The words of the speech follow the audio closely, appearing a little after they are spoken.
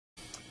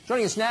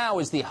Joining us now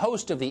is the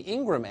host of the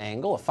Ingraham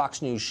Angle, a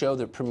Fox News show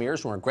that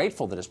premieres, and we're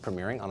grateful that it's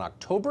premiering on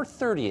October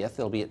 30th.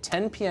 It'll be at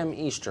 10 p.m.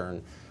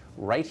 Eastern,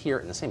 right here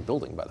in the same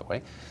building, by the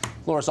way.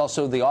 Laura's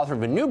also the author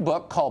of a new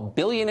book called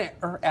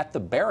Billionaire at the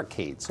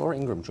Barricades. Laura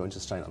Ingraham joins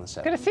us tonight on the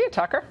set. Good to see you,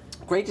 Tucker.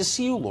 Great to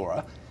see you,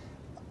 Laura.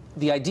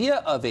 The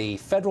idea of a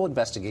federal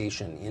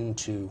investigation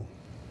into,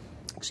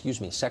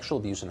 sexual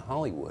abuse in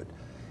Hollywood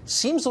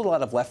seems a little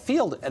out of left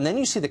field, and then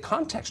you see the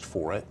context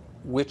for it,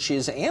 which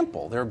is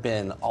ample. There have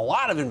been a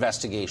lot of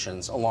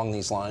investigations along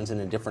these lines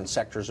and in different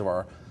sectors of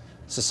our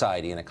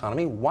society and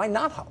economy. Why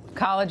not Hollywood?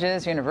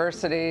 Colleges,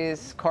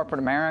 universities, corporate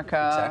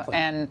America, exactly.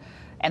 and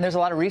there's a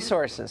lot of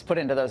resources put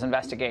into those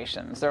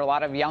investigations. There are a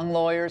lot of young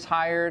lawyers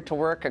hired to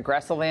work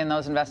aggressively in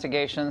those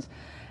investigations,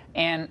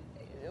 and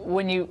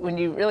when you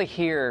really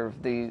hear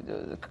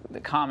the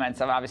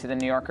comments of obviously the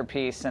New Yorker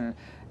piece and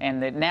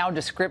the now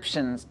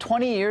descriptions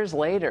 20 years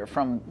later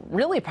from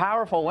really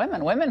powerful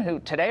women who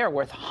today are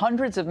worth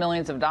hundreds of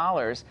millions of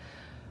dollars,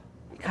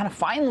 kind of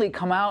finally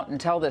come out and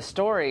tell this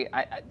story.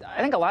 I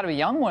think a lot of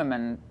young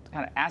women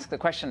kind of ask the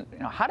question,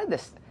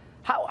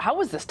 how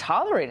was this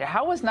tolerated?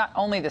 How was not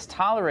only this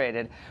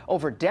tolerated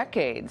over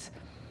decades,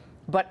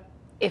 but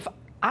if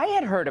I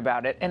had heard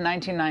about it in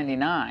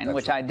 1999,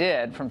 which I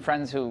did from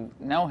friends who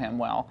know him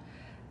well.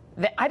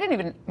 I didn't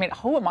even,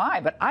 who am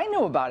I? But I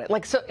knew about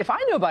it. So if I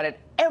knew about it,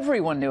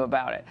 everyone knew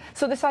about it.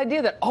 So this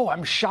idea that,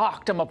 I'm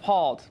shocked, I'm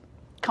appalled.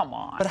 Come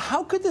on. But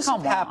how could this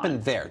have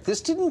happened there? This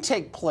didn't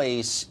take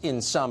place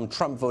in some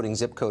Trump voting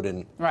zip code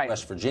in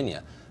West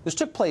Virginia. This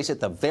took place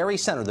at the very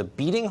center, the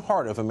beating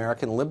heart of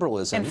American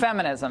liberalism. And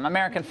feminism,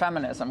 American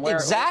feminism. Where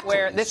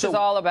this is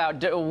all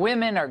about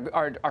women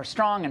are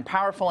strong and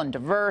powerful and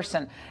diverse,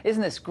 and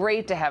isn't this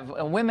great to have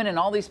women in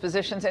all these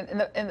positions?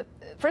 And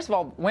first of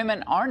all,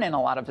 women aren't in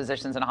a lot of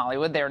positions in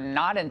Hollywood. They're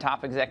not in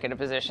top executive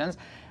positions.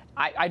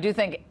 I do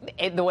think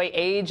the way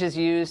age is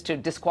used to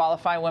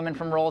disqualify women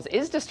from roles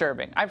is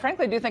disturbing. I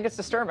frankly do think it's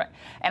disturbing.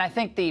 And I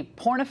think the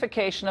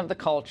pornification of the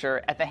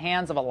culture at the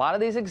hands of a lot of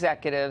these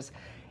executives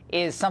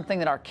is something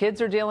that our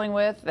kids are dealing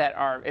with,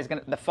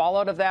 the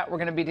fallout of that we're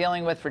going to be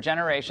dealing with for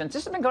generations.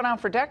 This has been going on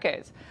for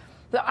decades.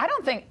 I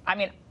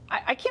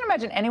can't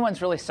imagine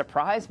anyone's really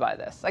surprised by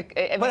this.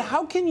 But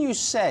how can you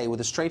say with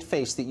a straight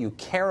face that you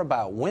care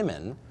about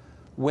women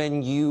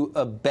when you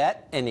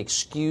abet and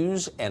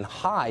excuse and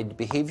hide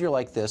behavior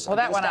like this? Well,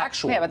 that went out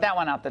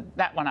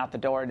the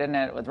door, didn't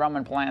it? With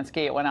Roman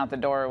Polanski, it went out the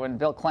door when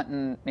Bill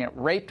Clinton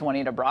raped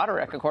Juanita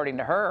Broderick, according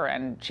to her,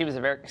 and she was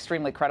a very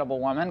extremely credible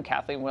woman.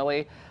 Kathleen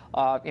Willey,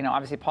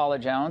 obviously Paula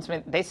Jones.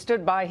 They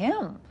stood by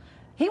him.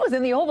 He was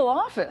in the Oval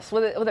Office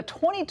with a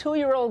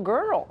 22-year-old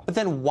girl. But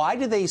then why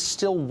do they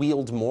still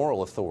wield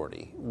moral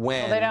authority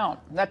when... Well, they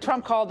don't.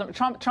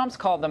 Trump's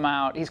called them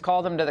out. He's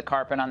called them to the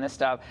carpet on this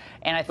stuff.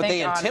 And I think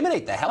they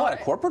intimidate the hell out of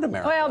corporate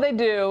America. Well, they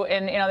do.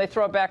 And, they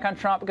throw it back on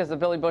Trump because of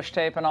the Billy Bush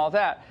tape and all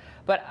that.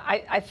 But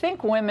I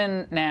think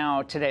women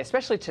now, today,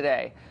 especially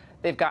today,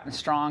 they've gotten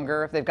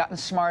stronger. They've gotten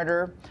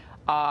smarter.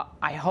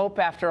 I hope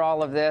after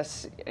all of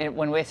this,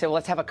 when we say, well,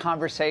 let's have a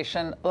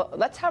conversation,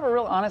 let's have a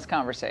real honest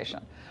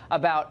conversation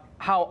about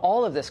how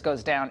all of this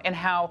goes down and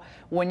how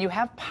when you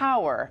have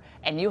power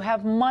and you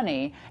have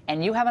money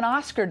and you have an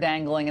Oscar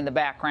dangling in the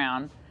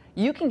background,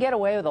 you can get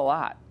away with a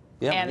lot.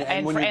 Yeah,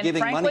 and when you're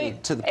giving money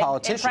to the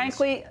politicians. And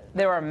frankly,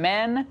 there are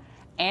men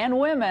and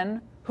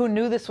women who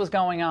knew this was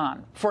going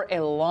on for a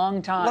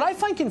long time. What I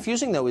find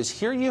confusing, though, is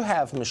here you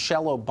have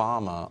Michelle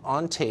Obama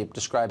on tape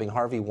describing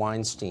Harvey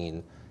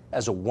Weinstein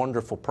as a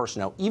wonderful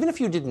person. Now, even if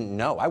you didn't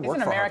know, I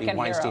worked for Harvey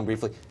Weinstein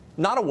briefly.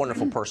 Not a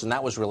wonderful person.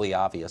 That was really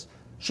obvious.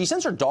 She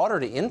sends her daughter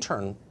to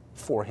intern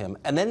for him,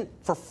 and then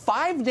for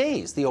 5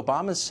 days, the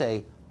Obamas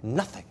say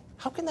nothing.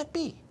 How can that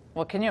be?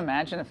 Well, can you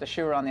imagine if the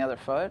shoe were on the other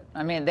foot?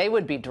 They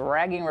would be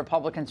dragging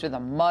Republicans through the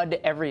mud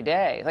every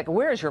day.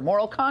 Where is your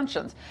moral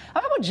conscience?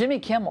 How about Jimmy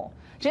Kimmel?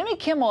 Jimmy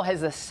Kimmel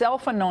has the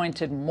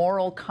self-anointed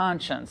moral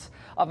conscience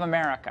of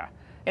America.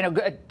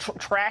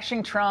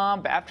 Trashing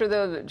Trump after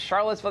the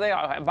Charlottesville,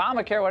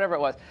 Obamacare, whatever it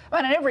was.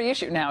 On every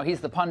issue now, he's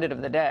the pundit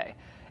of the day.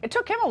 It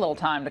took him a little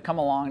time to come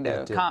along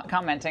to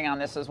commenting on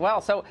this as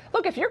well. So,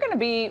 look, if you're going to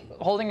be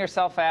holding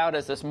yourself out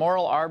as this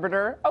moral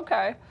arbiter,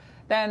 okay,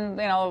 then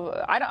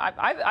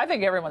I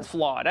think everyone's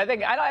flawed. I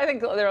think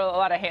there are a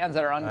lot of hands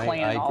that are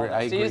unclean. I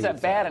agree. To use a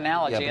bad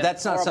analogy, yeah, but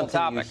that's not something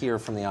you topic. hear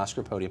from the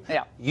Oscar podium.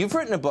 Yeah. You've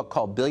written a book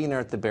called Billionaire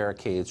at the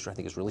Barricades, which I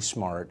think is really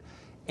smart.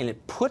 And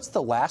it puts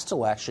the last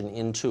election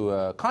into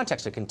a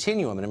context, a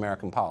continuum in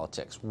American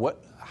politics.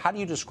 How do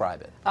you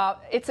describe it?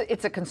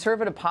 It's a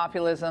conservative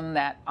populism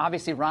that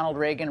obviously Ronald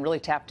Reagan really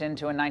tapped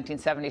into in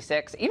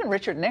 1976. Even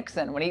Richard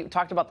Nixon, when he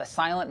talked about the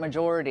silent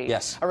majority,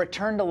 a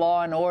return to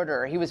law and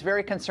order, he was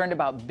very concerned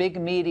about big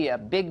media,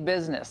 big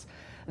business.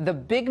 The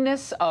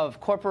bigness of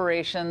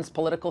corporations,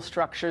 political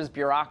structures,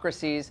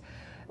 bureaucracies,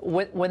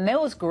 when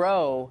those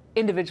grow,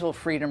 individual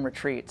freedom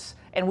retreats,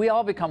 and we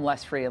all become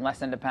less free and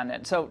less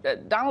independent. So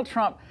Donald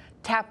Trump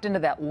tapped into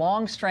that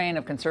long strain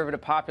of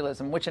conservative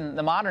populism, which in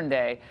the modern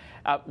day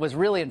was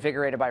really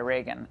invigorated by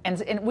Reagan.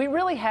 And we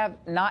really have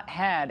not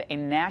had a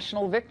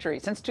national victory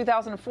since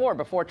 2004,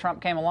 before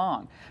Trump came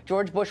along.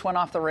 George Bush went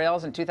off the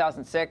rails in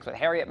 2006 with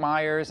Harriet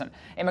Miers and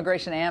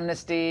immigration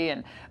amnesty,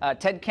 and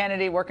Ted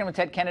Kennedy, working with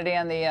Ted Kennedy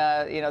on the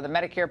the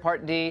Medicare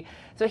Part D.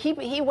 So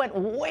he went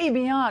way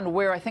beyond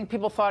where I think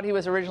people thought he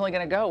was originally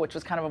going to go, which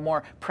was kind of a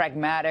more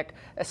pragmatic,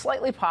 a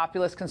slightly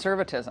populist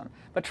conservatism.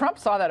 But Trump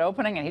saw that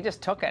opening and he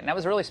just took it, and that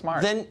was really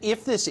smart. Then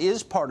if this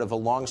is part of a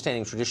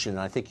long-standing tradition, and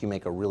I think you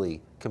make a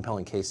really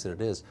compelling case that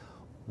it is,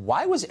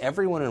 why was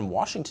everyone in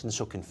Washington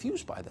so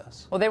confused by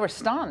this? Well, they were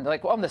stunned.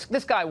 Like, well,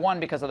 this guy won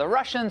because of the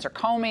Russians, or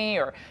Comey,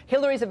 or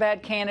Hillary's a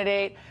bad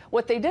candidate.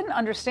 What they didn't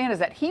understand is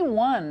that he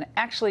won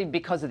actually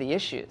because of the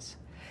issues.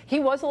 He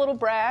was a little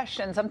brash,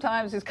 and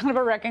sometimes he's kind of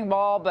a wrecking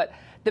ball, but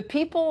the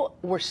people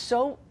were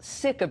so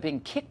sick of being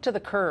kicked to the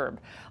curb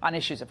on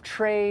issues of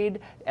trade,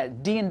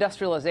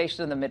 deindustrialization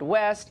in the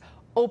Midwest,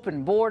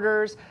 open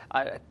borders,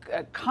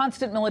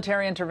 constant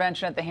military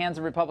intervention at the hands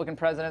of Republican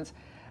presidents,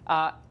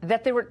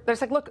 that they're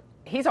like, look,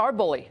 he's our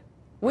bully.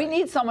 We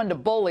need someone to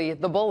bully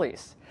the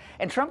bullies.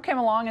 And Trump came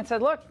along and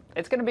said, look,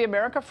 it's going to be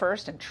America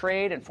first in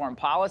trade and foreign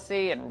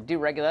policy and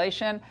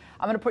deregulation.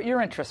 I'm going to put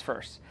your interests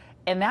first.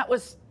 And that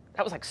was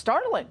like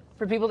startling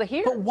for people to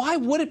hear. But why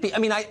would it be? I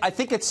mean, I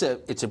think it's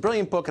a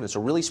brilliant book and it's a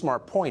really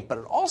smart point. But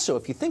it also,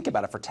 if you think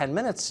about it for 10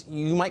 minutes,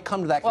 you might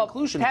come to that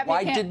conclusion. Pat,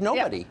 why did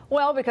nobody? Yeah.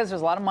 Well, because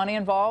there's a lot of money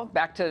involved.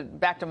 Back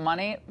to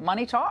money.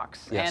 Money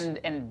talks. Yes.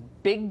 And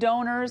big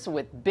donors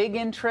with big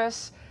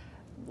interests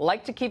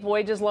like to keep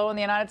wages low in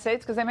the United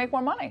States because they make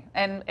more money.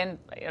 And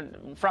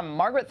from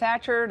Margaret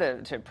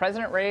Thatcher to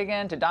President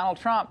Reagan to Donald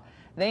Trump,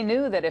 they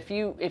knew that if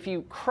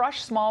you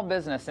crush small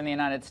business in the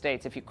United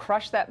States, if you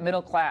crush that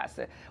middle class,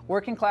 the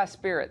working class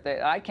spirit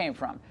that I came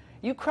from,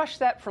 you crush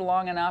that for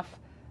long enough,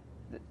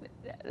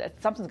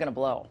 something's going to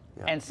blow.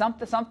 Yeah. And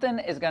something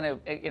is going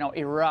to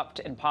erupt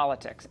in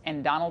politics.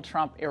 And Donald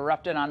Trump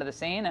erupted onto the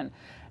scene,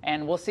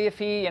 and we'll see if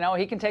he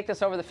can take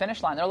this over the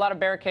finish line. There are a lot of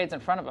barricades in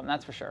front of him,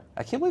 that's for sure.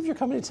 I can't believe you're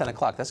coming at 10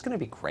 o'clock. That's going to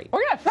be great.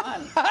 We're going to have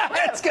fun.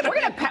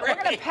 We're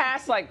going to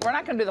pass, like, we're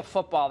not going to do the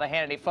football, the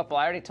Hannity football.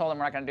 I already told him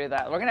we're not going to do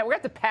that. We're going to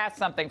have to pass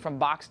something from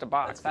box to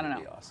box. That's I don't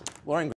know. Be awesome. Lauren